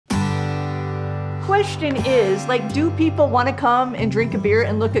question is, like, do people want to come and drink a beer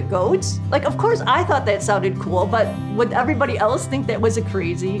and look at goats? Like, of course I thought that sounded cool, but would everybody else think that was a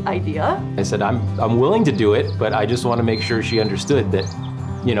crazy idea? I said, I'm willing to do it, but I just want to make sure she understood that,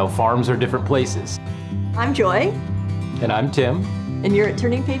 you know, farms are different places. I'm Joy. And I'm Tim. And you're at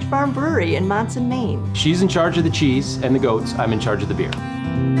Turning Page Farm Brewery in Monson, Maine. She's in charge of the cheese and the goats. I'm in charge of the beer.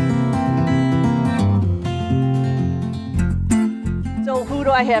 So who do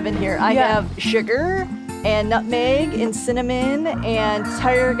I have in here? I have sugar and nutmeg and cinnamon and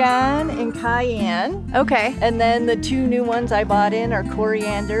tarragon and cayenne. Okay. And then the two new ones I bought in are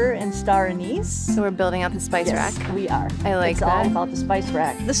coriander and star anise. So we're building out the spice rack. We are. I like it's that. It's all about the spice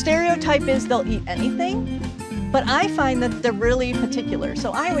rack. The stereotype is they'll eat anything, but I find that they're really particular.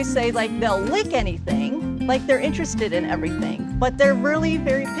 So I always say, like, they'll lick anything, like they're interested in everything, but they're really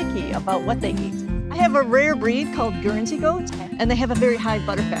very picky about what they eat. I have a rare breed called Guernsey goats, and they have a very high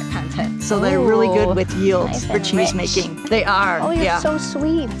butterfat content. So they're really good with yields for cheese making. They are. Oh, you're so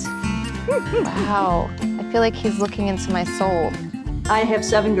sweet. Wow. I feel like he's looking into my soul. I have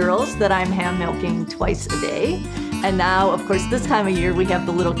 7 girls that I'm hand milking twice a day. And now, of course, this time of year, we have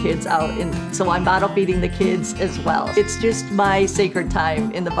the little kids out, and so I'm bottle feeding the kids as well. It's just my sacred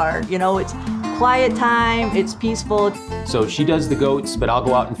time in the barn. You know, it's quiet time, it's peaceful. So she does the goats, but I'll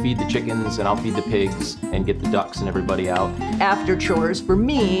go out and feed the chickens, and I'll feed the pigs and get the ducks and everybody out. After chores, for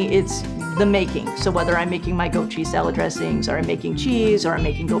me, it's the making. So whether I'm making my goat cheese salad dressings, or I'm making cheese, or I'm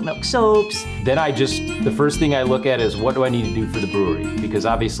making goat milk soaps. Then the first thing I look at is, what do I need to do for the brewery? Because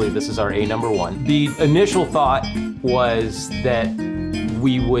obviously this is our #1. The initial thought was that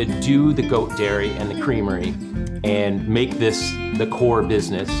we would do the goat dairy and the creamery and make this the core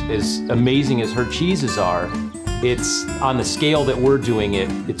business. As amazing as her cheeses are, it's on the scale that we're doing it,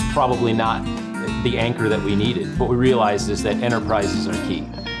 it's probably not the anchor that we needed. What we realized is that enterprises are key.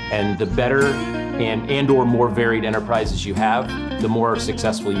 And the better and or more varied enterprises you have, the more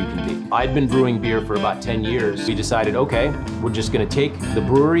successful you can be. I'd been brewing beer for about 10 years. We decided, okay, we're just gonna take the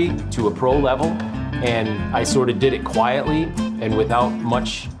brewery to a pro level, and I sort of did it quietly and without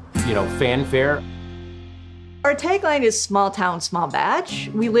much, fanfare. Our tagline is small town, small batch.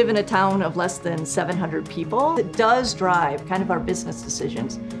 We live in a town of less than 700 people. It does drive kind of our business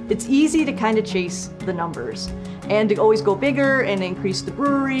decisions. It's easy to kind of chase the numbers and to always go bigger and increase the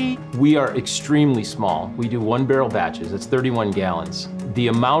brewery. We are extremely small. We do 1-barrel batches, that's 31 gallons. The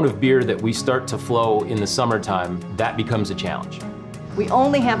amount of beer that we start to flow in the summertime, that becomes a challenge. We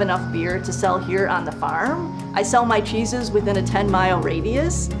only have enough beer to sell here on the farm. I sell my cheeses within a 10-mile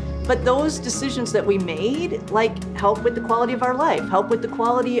radius. But those decisions that we made, like, help with the quality of our life, help with the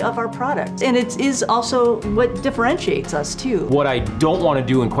quality of our product. And it is also what differentiates us too. What I don't want to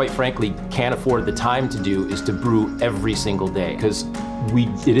do, and quite frankly can't afford the time to do, is to brew every single day, because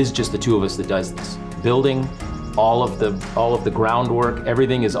it is just the two of us that does this. Building, all of the groundwork,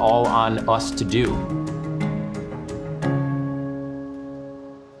 everything is all on us to do.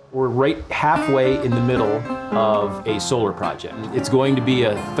 We're right halfway in the middle of a solar project. It's going to be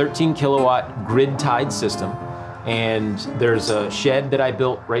a 13 kilowatt grid tied system, and there's a shed that I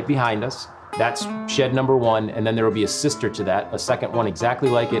built right behind us. That's shed #1, and then there will be a sister to that, a second one exactly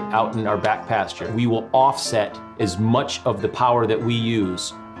like it out in our back pasture. We will offset as much of the power that we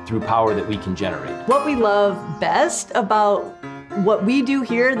use through power that we can generate. What we love best about what we do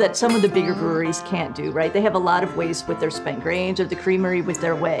here that some of the bigger breweries can't do, right? They have a lot of waste with their spent grains, or the creamery with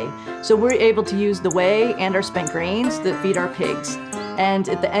their whey. So we're able to use the whey and our spent grains to feed our pigs. And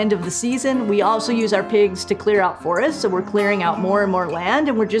at the end of the season, we also use our pigs to clear out forests. So we're clearing out more and more land,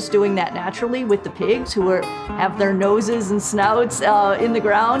 and we're just doing that naturally with the pigs, who have their noses and snouts in the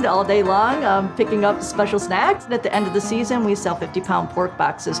ground all day long, picking up special snacks. And at the end of the season, we sell 50-pound pork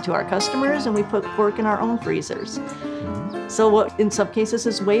boxes to our customers, and we put pork in our own freezers. So what in some cases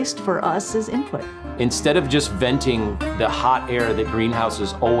is waste, for us is input. Instead of just venting the hot air that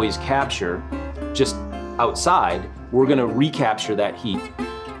greenhouses always capture just outside, we're gonna recapture that heat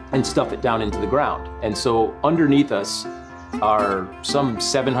and stuff it down into the ground. And so underneath us are some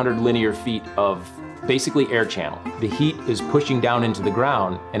 700 linear feet of basically air channel. The heat is pushing down into the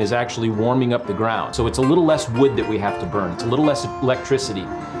ground and is actually warming up the ground. So it's a little less wood that we have to burn. It's a little less electricity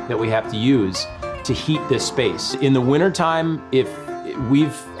that we have to use to heat this space. In the wintertime, if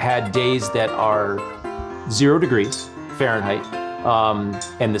we've had days that are 0 degrees Fahrenheit,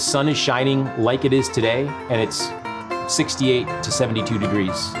 and the sun is shining like it is today, and it's 68 to 72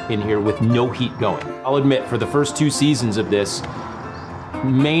 degrees in here with no heat going. I'll admit, for the first 2 seasons of this,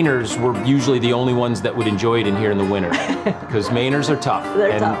 Mainers were usually the only ones that would enjoy it in here in the winter, because Mainers are tough.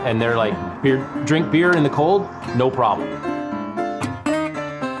 And they're like, drink beer in the cold, no problem.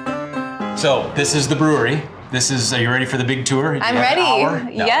 So this is the brewery. Are you ready for the big tour? I'm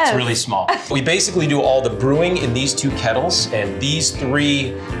ready. No, yes. It's really small. We basically do all the brewing in these 2 kettles, and these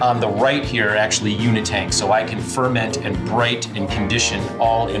 3 on the right here are actually unit tanks. So I can ferment and bright and condition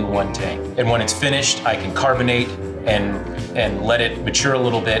all in 1 tank. And when it's finished, I can carbonate and let it mature a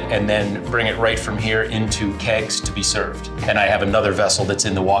little bit, and then bring it right from here into kegs to be served. And I have another vessel that's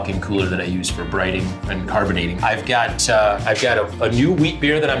in the walk-in cooler that I use for brighting and carbonating. I've got a new wheat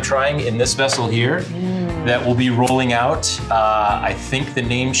beer that I'm trying in this vessel here that will be rolling out. I think the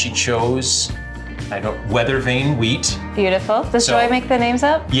name she chose, Weather Vane Wheat. Beautiful. Does Joy make the names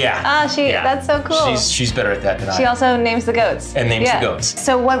up? Yeah. That's so cool. She's better at that than I am. She also names the goats. And names the goats.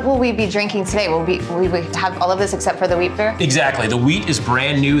 So what will we be drinking today? Will we have all of this except for the wheat beer? Exactly. The wheat is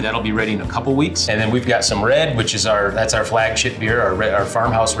brand new. That'll be ready in a couple weeks. And then we've got some red, which is that's our flagship beer, our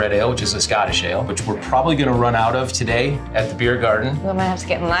farmhouse red ale, which is a Scottish ale, which we're probably gonna run out of today at the beer garden. We might have to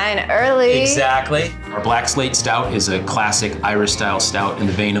get in line early. Exactly. Our Black Slate Stout is a classic Irish style stout in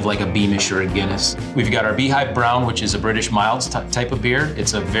the vein of like a Beamish or a Guinness. We've got our Beehive Brown, which is a British Milds type of beer.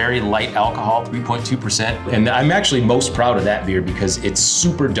 It's a very light alcohol, 3.2%. And I'm actually most proud of that beer because it's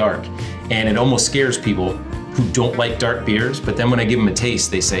super dark and it almost scares people who don't like dark beers. But then when I give them a taste,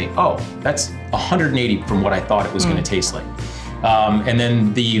 they say, oh, that's 180 from what I thought it was gonna taste like. And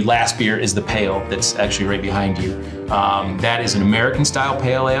then the last beer is the Pale that's actually right behind you. That is an American style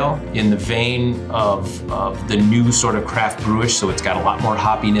pale ale in the vein of the new sort of craft brewish. So it's got a lot more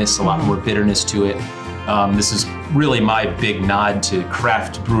hoppiness, a lot more bitterness to it. This is really my big nod to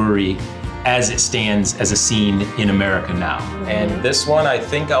craft brewery as it stands as a scene in America now. And this one, I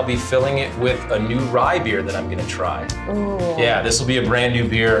think I'll be filling it with a new rye beer that I'm gonna try. Ooh. Yeah, this will be a brand new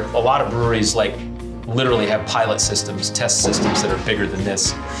beer. A lot of breweries literally have pilot systems, test systems that are bigger than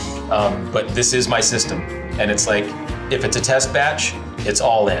this. But this is my system. And it's like, if it's a test batch, it's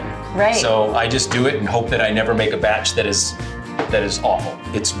all in. Right. So I just do it and hope that I never make a batch that is awful.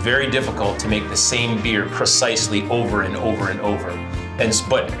 It's very difficult to make the same beer precisely over and over and over.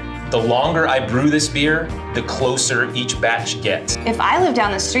 But the longer I brew this beer, the closer each batch gets. If I live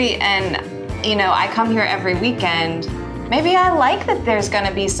down the street and, I come here every weekend, maybe I like that there's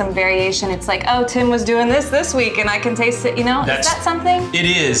gonna be some variation. It's like, oh, Tim was doing this week and I can taste it, is that something? It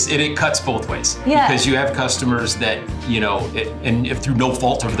is, it cuts both ways. Yeah. Because you have customers that, and if through no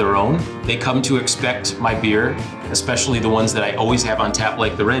fault of their own, they come to expect my beer, especially the ones that I always have on tap,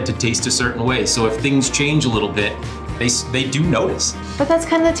 like the red, to taste a certain way. So if things change a little bit, they do notice. But that's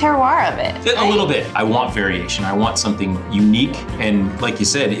kind of the terroir of it. A little bit. I want variation. I want something unique. And like you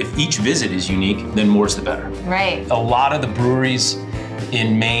said, if each visit is unique, then more's the better. Right. A lot of the breweries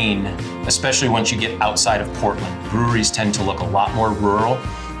in Maine, especially once you get outside of Portland, breweries tend to look a lot more rural.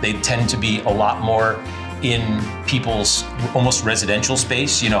 They tend to be a lot more in people's almost residential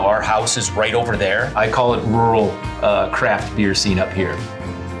space. Our house is right over there. I call it rural craft beer scene up here.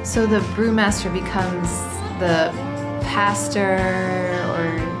 So the brewmaster becomes the pastor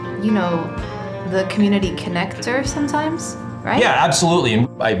or, the community connector sometimes, right? Yeah, absolutely. And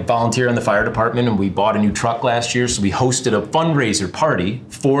I volunteer in the fire department and we bought a new truck last year. So we hosted a fundraiser party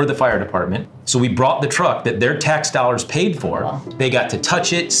for the fire department. So we brought the truck that their tax dollars paid for. Wow. They got to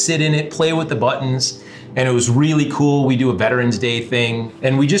touch it, sit in it, play with the buttons. And it was really cool. We do a Veterans Day thing.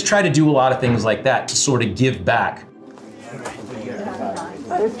 And we just try to do a lot of things like that to sort of give back.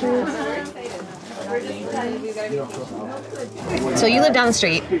 So you live down the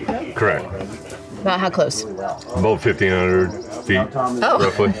street. Correct. About how close? About 1,500 feet,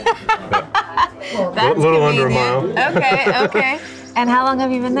 roughly. That's a little under a convenient. mile. Okay. And how long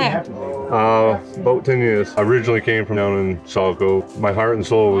have you been there? About 10 years. I originally came from down in Saco. My heart and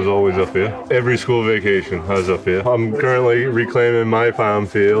soul was always up here. Every school vacation, I was up here. I'm currently reclaiming my farm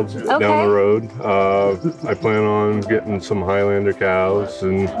fields down the road. I plan on getting some Highlander cows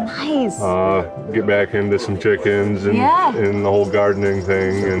and get back into some chickens and the whole gardening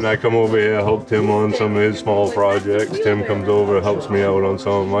thing. And I come over here, help Tim on some of his small projects. Tim comes over, helps me out on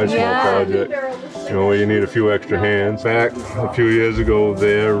some of my small projects. You need a few extra hands. Back a few years ago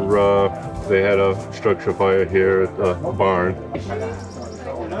they had a structure fire here at the barn.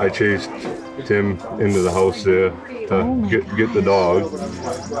 I chased Tim into the house there to get the dog.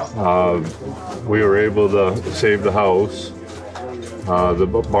 We were able to save the house. The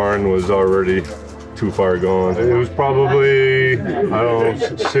barn was already too far gone. It was probably,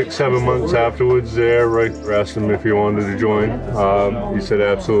 6-7 months afterwards there. I asked him if he wanted to join. He said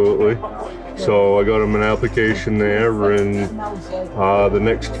absolutely. So I got him an application there, and the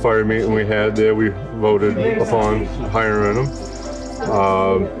next fire meeting we had there, we voted upon hiring him.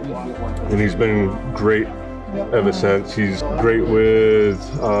 And he's been great ever since. He's great with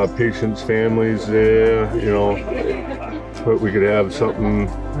patients' families there, you know, but we could have something,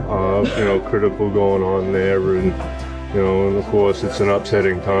 you know, critical going on there, and, you know, and of course it's an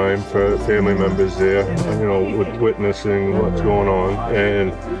upsetting time for family members there, you know, with witnessing what's going on.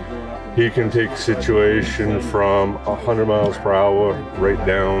 And he can take a situation from 100 miles per hour right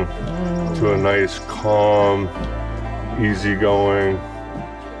down to a nice, calm, easygoing,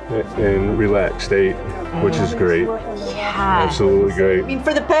 and relaxed state, which is great. Yeah. Absolutely great. I mean,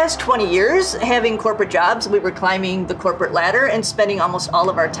 for the past 20 years, having corporate jobs, we were climbing the corporate ladder and spending almost all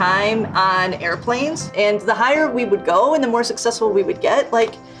of our time on airplanes. And the higher we would go and the more successful we would get,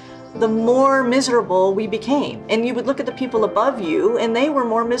 like, the more miserable we became. And you would look at the people above you and they were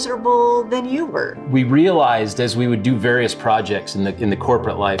more miserable than you were. We realized as we would do various projects in the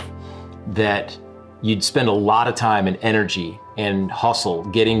corporate life that you'd spend a lot of time and energy and hustle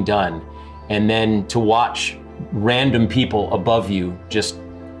getting done, and then to watch random people above you just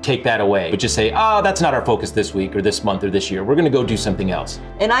take that away, but just say, oh, that's not our focus this week or this month or this year. We're gonna go do something else.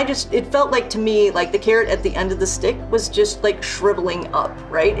 And it felt like to me, like the carrot at the end of the stick was just like shriveling up,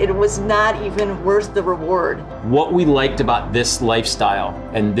 right? It was not even worth the reward. What we liked about this lifestyle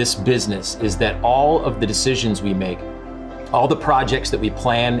and this business is that all of the decisions we make, all the projects that we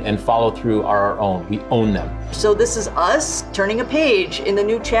plan and follow through are our own. We own them. So this is us turning a page in the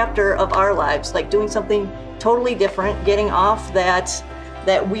new chapter of our lives, like doing something totally different, getting off that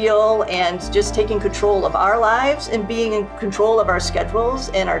wheel and just taking control of our lives and being in control of our schedules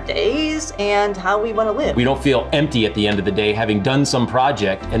and our days and how we want to live. We don't feel empty at the end of the day having done some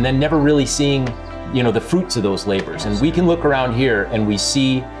project and then never really seeing, you know, the fruits of those labors. And we can look around here and we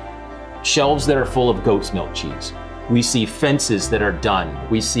see shelves that are full of goat's milk cheese. We see fences that are done.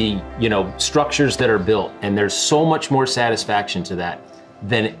 We see, you know, structures that are built, and there's so much more satisfaction to that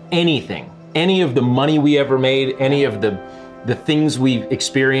than anything, any of the money we ever made, any of the things we've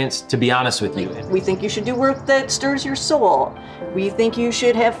experienced, to be honest with you. We think you should do work that stirs your soul. We think you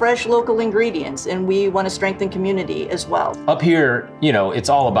should have fresh local ingredients, and we want to strengthen community as well. Up here, you know, it's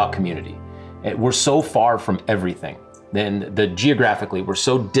all about community. We're so far from everything. Then geographically, we're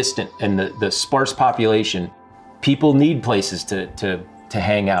so distant, and the sparse population, people need places to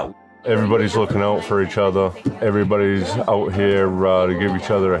hang out. Everybody's looking out for each other. Everybody's out here to give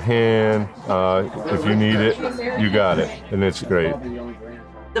each other a hand. If you need it, you got it, and it's great.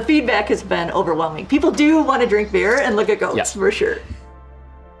 The feedback has been overwhelming. People do want to drink beer and look at goats, for sure.